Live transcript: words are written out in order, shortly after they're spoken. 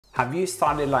Have you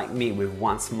started like me with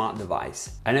one smart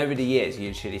device? And over the years, you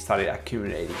usually started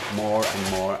accumulating more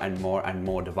and more and more and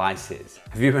more devices.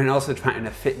 Have you been also trying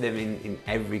to fit them in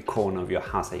every corner of your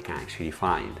house that you can actually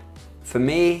find? For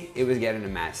me, it was getting a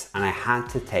mess and I had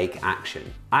to take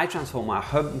action. I transformed my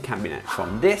home cabinet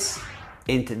from this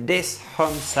into this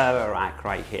home server rack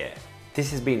right here.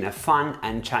 This has been a fun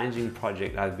and challenging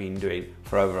project I've been doing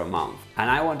for over a month, and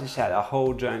I want to share the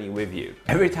whole journey with you.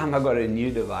 Every time I got a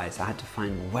new device, I had to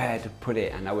find where to put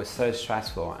it, and that was so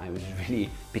stressful and it was really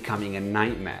becoming a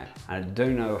nightmare. I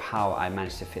don't know how I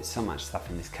managed to fit so much stuff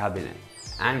in this cabinet.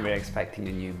 And we're expecting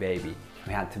a new baby.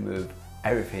 We had to move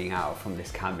everything out from this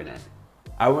cabinet.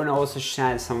 I want to also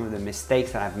share some of the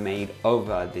mistakes that I've made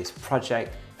over this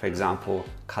project. For example,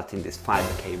 cutting this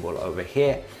fiber cable over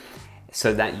here,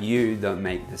 so that you don't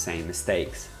make the same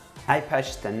mistakes. I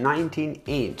purchased a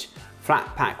 19-inch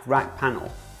flat pack rack panel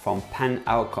from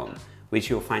Penn-Elcom, which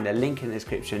you'll find a link in the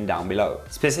description down below.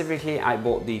 Specifically, I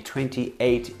bought the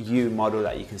 28U model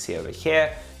that you can see over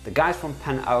here. The guys from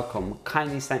Penn-Elcom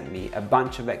kindly sent me a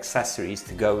bunch of accessories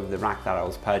to go with the rack that I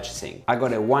was purchasing. I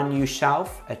got a 1U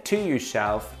shelf, a 2U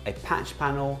shelf, a patch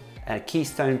panel, a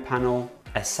keystone panel,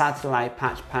 a satellite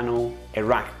patch panel, a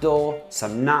rack door,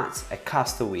 some nuts, a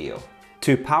caster wheel.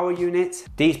 2 power units.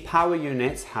 These power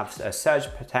units have a surge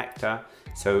protector,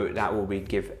 so that will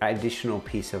give additional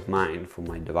peace of mind for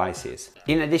my devices.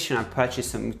 In addition, I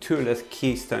purchased some toolless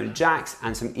keystone jacks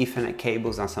and some Ethernet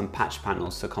cables and some patch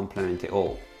panels to complement it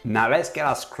all. Now let's get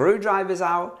our screwdrivers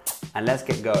out and let's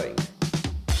get going.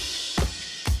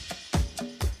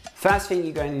 First thing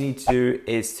you're going to need to do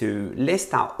is to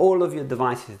list out all of your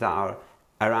devices that are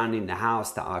around in the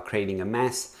house that are creating a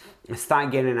mess, and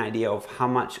start getting an idea of how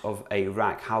much of a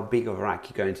rack, how big of a rack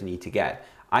you're going to need to get.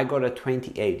 I got a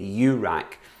 28U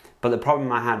rack, but the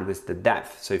problem I had was the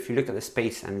depth. So if you look at the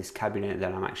space and this cabinet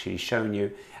that I'm actually showing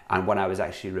you and what I was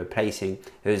actually replacing,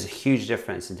 there's a huge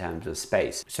difference in terms of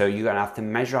space. So you're gonna have to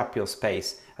measure up your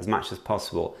space as much as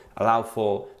possible, allow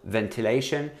for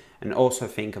ventilation, and also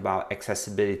think about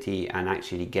accessibility and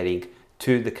actually getting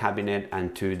to the cabinet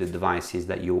and to the devices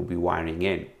that you will be wiring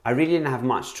in. I really didn't have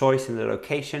much choice in the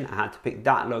location. I had to pick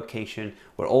that location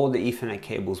where all the Ethernet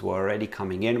cables were already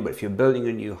coming in, but if you're building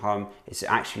a new home, it's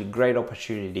actually a great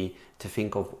opportunity to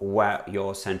think of where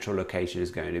your central location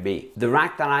is going to be. The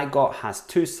rack that I got has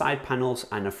 2 side panels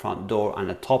and a front door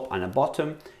and a top and a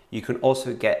bottom. You can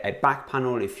also get a back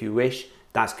panel if you wish.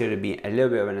 That's going to be a little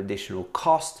bit of an additional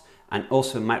cost, and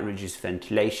also might reduce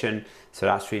ventilation, so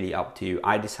that's really up to you.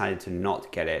 I decided to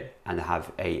not get it and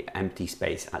have a empty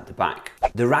space at the back.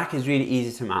 The rack is really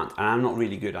easy to mount, and I'm not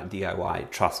really good at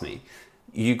DIY, trust me.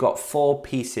 You got 4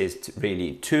 pieces,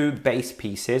 really, 2 base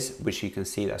pieces, which you can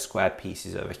see the square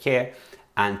pieces over here,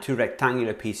 and 2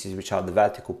 rectangular pieces, which are the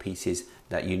vertical pieces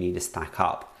that you need to stack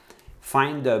up.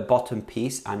 Find the bottom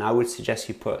piece, and I would suggest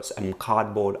you put some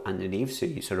cardboard underneath so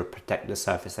you sort of protect the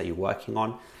surface that you're working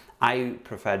on. I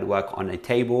prefer to work on a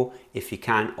table if you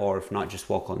can, or if not, just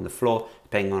walk on the floor,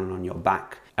 depending on your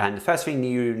back. And the first thing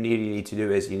you need to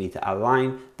do is you need to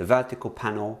align the vertical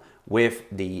panel with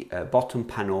the bottom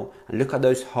panel and look at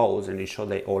those holes and ensure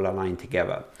they all align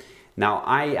together. Now,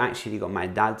 I actually got my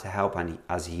dad to help, and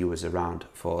as he was around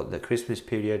for the Christmas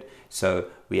period, so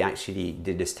we actually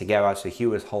did this together. So he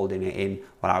was holding it in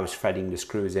while I was threading the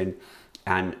screws in,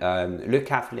 and look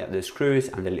carefully at the screws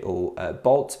and the little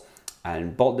bolts,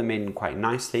 and bolt them in quite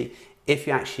nicely. If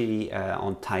you're actually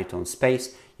tight on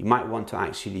space, you might want to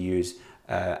actually use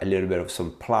a little bit of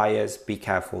some pliers. Be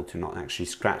careful to not actually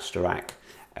scratch the rack.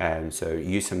 So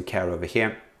use some care over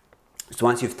here. So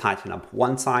once you've tightened up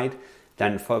one side,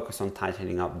 then focus on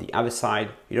tightening up the other side.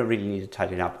 You don't really need to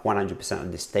tighten it up 100%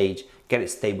 at this stage. Get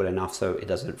it stable enough so it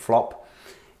doesn't flop.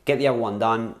 Get the other one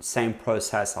done, same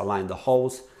process, align the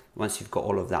holes. Once you've got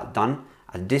all of that done,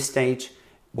 at this stage,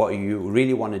 what you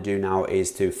really want to do now is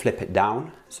to flip it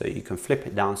down. So you can flip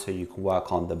it down so you can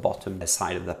work on the bottom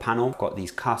side of the panel. I've got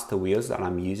these caster wheels that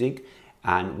I'm using,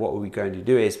 and what we're going to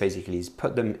do is basically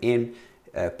put them in,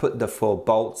 put the 4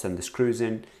 bolts and the screws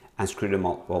in, and screw them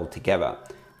all together.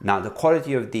 Now, the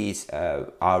quality of these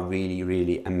are really,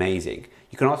 really amazing.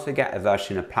 You can also get a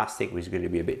version of plastic, which is going to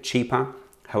be a bit cheaper.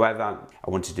 However, I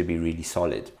want it to be really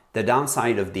solid. The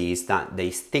downside of these that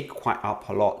they stick quite up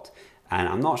a lot. And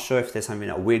I'm not sure if there's something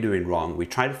that we're doing wrong. We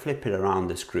tried to flip it around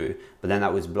the screw, but then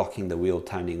that was blocking the wheel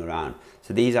turning around.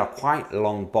 So these are quite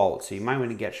long bolts. So you might want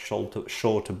to get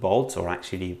shorter bolts, or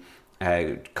actually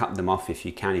cut them off if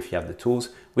you can, if you have the tools.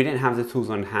 We didn't have the tools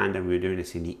on hand and we were doing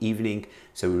this in the evening,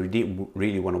 so we didn't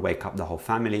really want to wake up the whole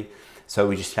family. So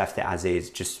we just left it as is.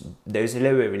 Just there's a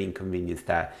little bit of an inconvenience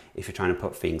there if you're trying to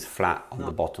put things flat on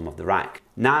the bottom of the rack.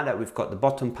 Now that we've got the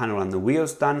bottom panel and the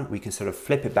wheels done, we can sort of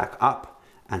flip it back up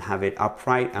and have it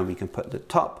upright, and we can put the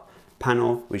top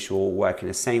panel, which will work in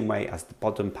the same way as the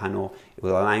bottom panel. It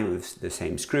will align with the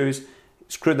same screws,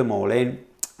 screw them all in,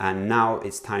 and now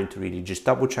it's time to really just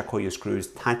double check all your screws,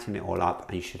 tighten it all up,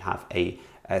 and you should have a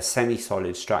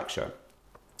semi-solid structure.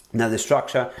 Now the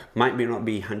structure might not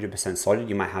be 100% solid,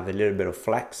 you might have a little bit of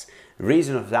flex. The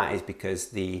reason of that is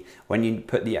because when you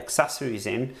put the accessories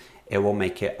in, it will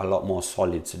make it a lot more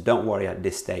solid, so don't worry at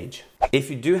this stage. If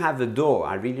you do have the door,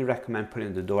 I really recommend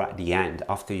putting the door at the end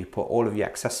after you put all of your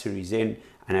accessories in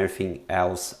and everything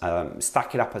else.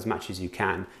 Stack it up as much as you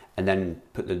can and then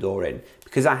put the door in.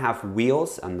 Because I have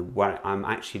wheels and where I'm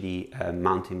actually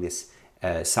mounting this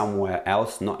somewhere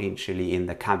else, not actually in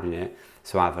the cabinet,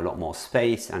 so I have a lot more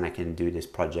space and I can do this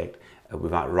project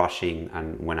without rushing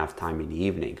and when I have time in the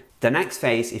evening. The next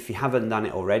phase, if you haven't done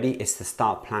it already, is to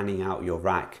start planning out your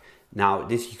rack. Now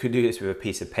you could do this with a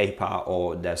piece of paper,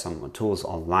 or there's some tools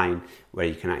online where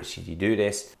you can actually do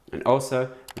this. And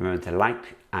also remember to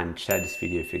like and share this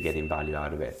video if you're getting value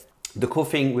out of it. The cool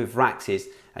thing with racks is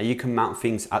you can mount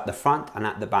things at the front and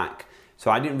at the back.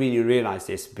 So I didn't really realize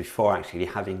this before actually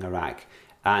having a rack.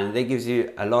 And that gives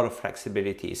you a lot of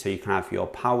flexibility. So you can have your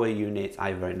power units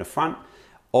either in the front,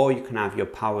 or you can have your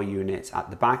power units at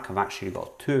the back. I've actually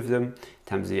got two of them in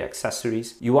terms of the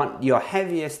accessories. You want your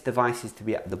heaviest devices to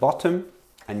be at the bottom,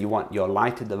 and you want your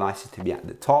lighter devices to be at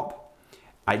the top.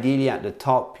 Ideally at the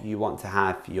top, you want to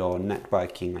have your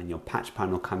networking and your patch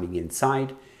panel coming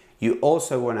inside. You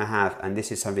also want to have, and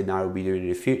this is something that I will be doing in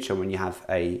the future, when you have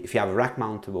if you have a rack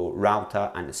mountable router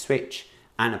and a switch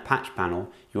and a patch panel,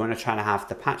 you want to try to have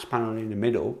the patch panel in the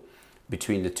middle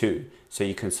between the two, so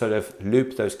you can sort of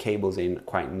loop those cables in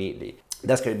quite neatly.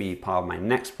 That's going to be part of my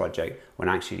next project, when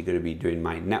I'm actually going to be doing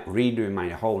redoing my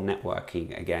whole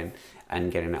networking again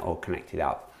and getting it all connected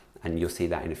up, and you'll see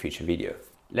that in a future video.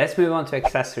 Let's move on to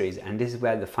accessories, and this is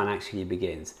where the fun actually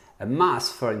begins. A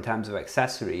must for in terms of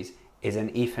accessories is an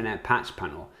Ethernet patch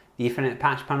panel. The Ethernet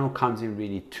patch panel comes in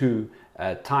really two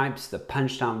types: the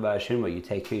punch down version, where you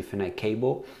take your Ethernet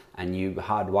cable and you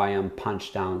hardwire and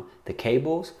punch down the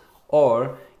cables,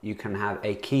 or you can have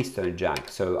a keystone jack.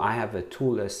 So I have a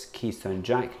toolless keystone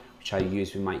jack, which I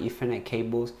use with my Ethernet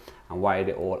cables and wired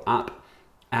it all up.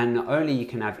 And not only you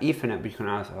can have Ethernet, but you can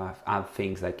also have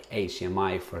things like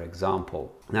HDMI, for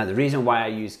example. Now the reason why I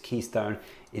use keystone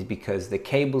is because the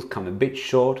cables come a bit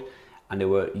short, and they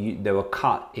were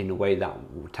cut in a way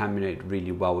that would terminate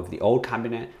really well with the old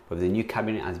cabinet. With the new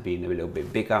cabinet as being a little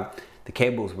bit bigger, the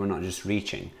cables were not just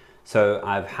reaching. So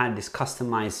I've had this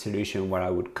customized solution where I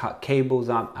would cut cables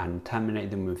up and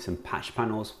terminate them with some patch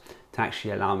panels to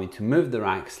actually allow me to move the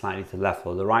rack slightly to the left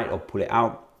or the right, or pull it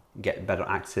out, get better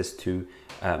access to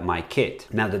my kit.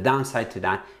 Now the downside to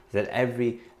that is that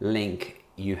every link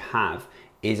you have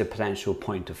is a potential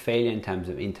point of failure in terms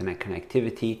of internet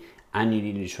connectivity, and you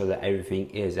need to ensure that everything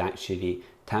is actually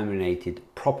terminated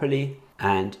properly,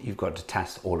 and you've got to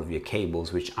test all of your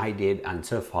cables, which I did, and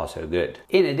so far so good.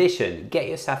 In addition, get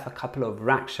yourself a couple of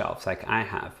rack shelves like I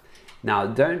have. Now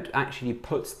don't actually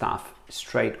put stuff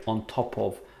straight on top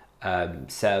of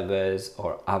servers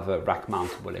or other rack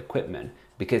mountable equipment,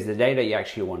 because the day that you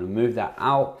actually want to move that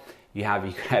out, you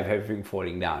can have everything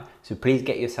falling down. So please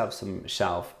get yourself some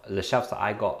shelf. The shelves that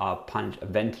I got are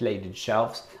ventilated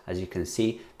shelves. As you can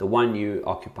see, the 1U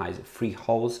occupies 3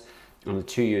 holes, and the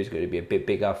 2U is going to be a bit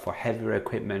bigger for heavier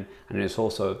equipment, and it's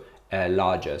also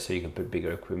larger, so you can put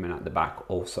bigger equipment at the back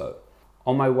also.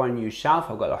 On my 1U shelf,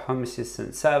 I've got a Home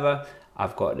Assistant server,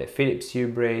 I've got a Philips Hue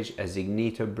bridge, a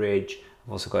Zignito bridge,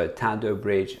 I've also got a Tado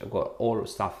bridge, I've got all the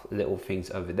stuff, little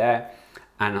things over there.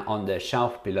 And on the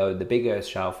shelf below, the bigger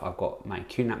shelf, I've got my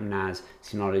QNAP NAS,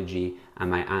 Synology, and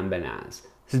my Amber NAS.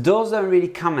 The doors don't really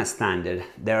come as standard,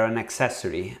 they're an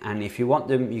accessory, and if you want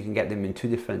them, you can get them in 2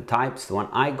 different types. The one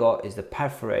I got is the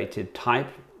perforated type.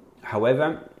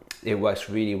 However, it works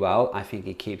really well. I think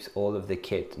it keeps all of the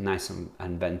kit nice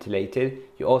and ventilated.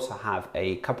 You also have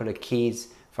a couple of keys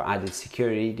for added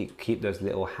security to keep those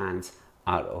little hands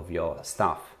out of your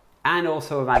stuff. And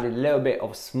also I've added a little bit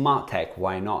of smart tech,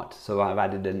 why not? So I've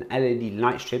added an LED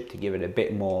light strip to give it a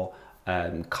bit more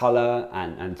color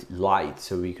and light,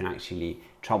 so we can actually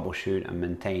troubleshoot and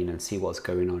maintain and see what's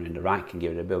going on in the rack and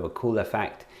give it a bit of a cool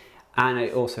effect. And I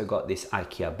also got this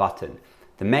IKEA button.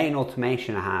 The main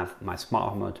automation I have, my smart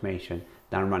home automation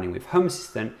that I'm running with Home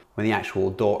Assistant, when the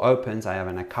actual door opens, I have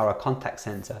an Aqara contact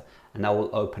sensor, and that will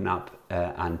open up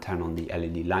and turn on the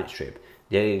LED light strip.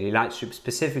 The LED light strip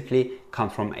specifically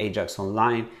comes from Ajax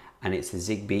Online, and it's a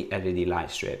Zigbee LED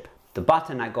light strip. The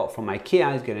button I got from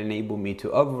IKEA is going to enable me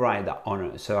to override that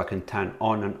on, so I can turn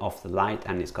on and off the light,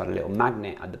 and it's got a little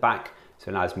magnet at the back, so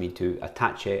it allows me to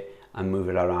attach it and move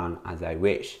it around as I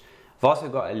wish. I've also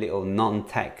got a little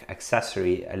non-tech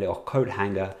accessory, a little coat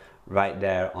hanger right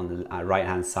there on the right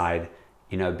hand side,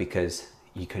 you know, because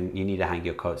you need to hang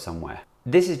your coat somewhere.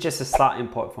 This is just a starting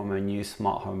point for my new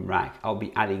smart home rack. I'll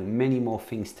be adding many more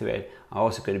things to it. I'm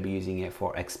also going to be using it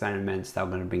for experiments that I'm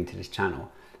going to bring to this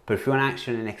channel. But if you want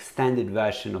actually an extended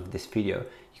version of this video,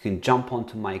 you can jump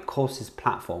onto my courses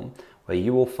platform, where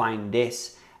you will find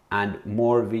this and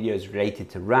more videos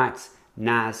related to racks,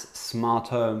 NAS, smart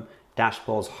home,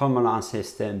 dashboards, home alarm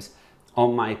systems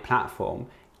on my platform.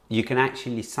 You can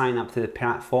actually sign up to the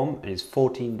platform, and it's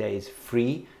 14 days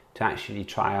free to actually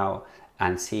try out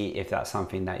and see if that's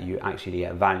something that you actually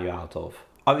get value out of.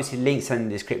 Obviously, links are in the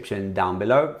description down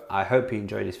below. I hope you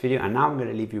enjoyed this video, and now I'm going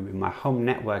to leave you with my home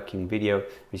networking video,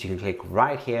 which you can click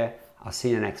right here. I'll see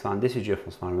you in the next one. This is Joe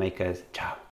from Smart Makers. Ciao.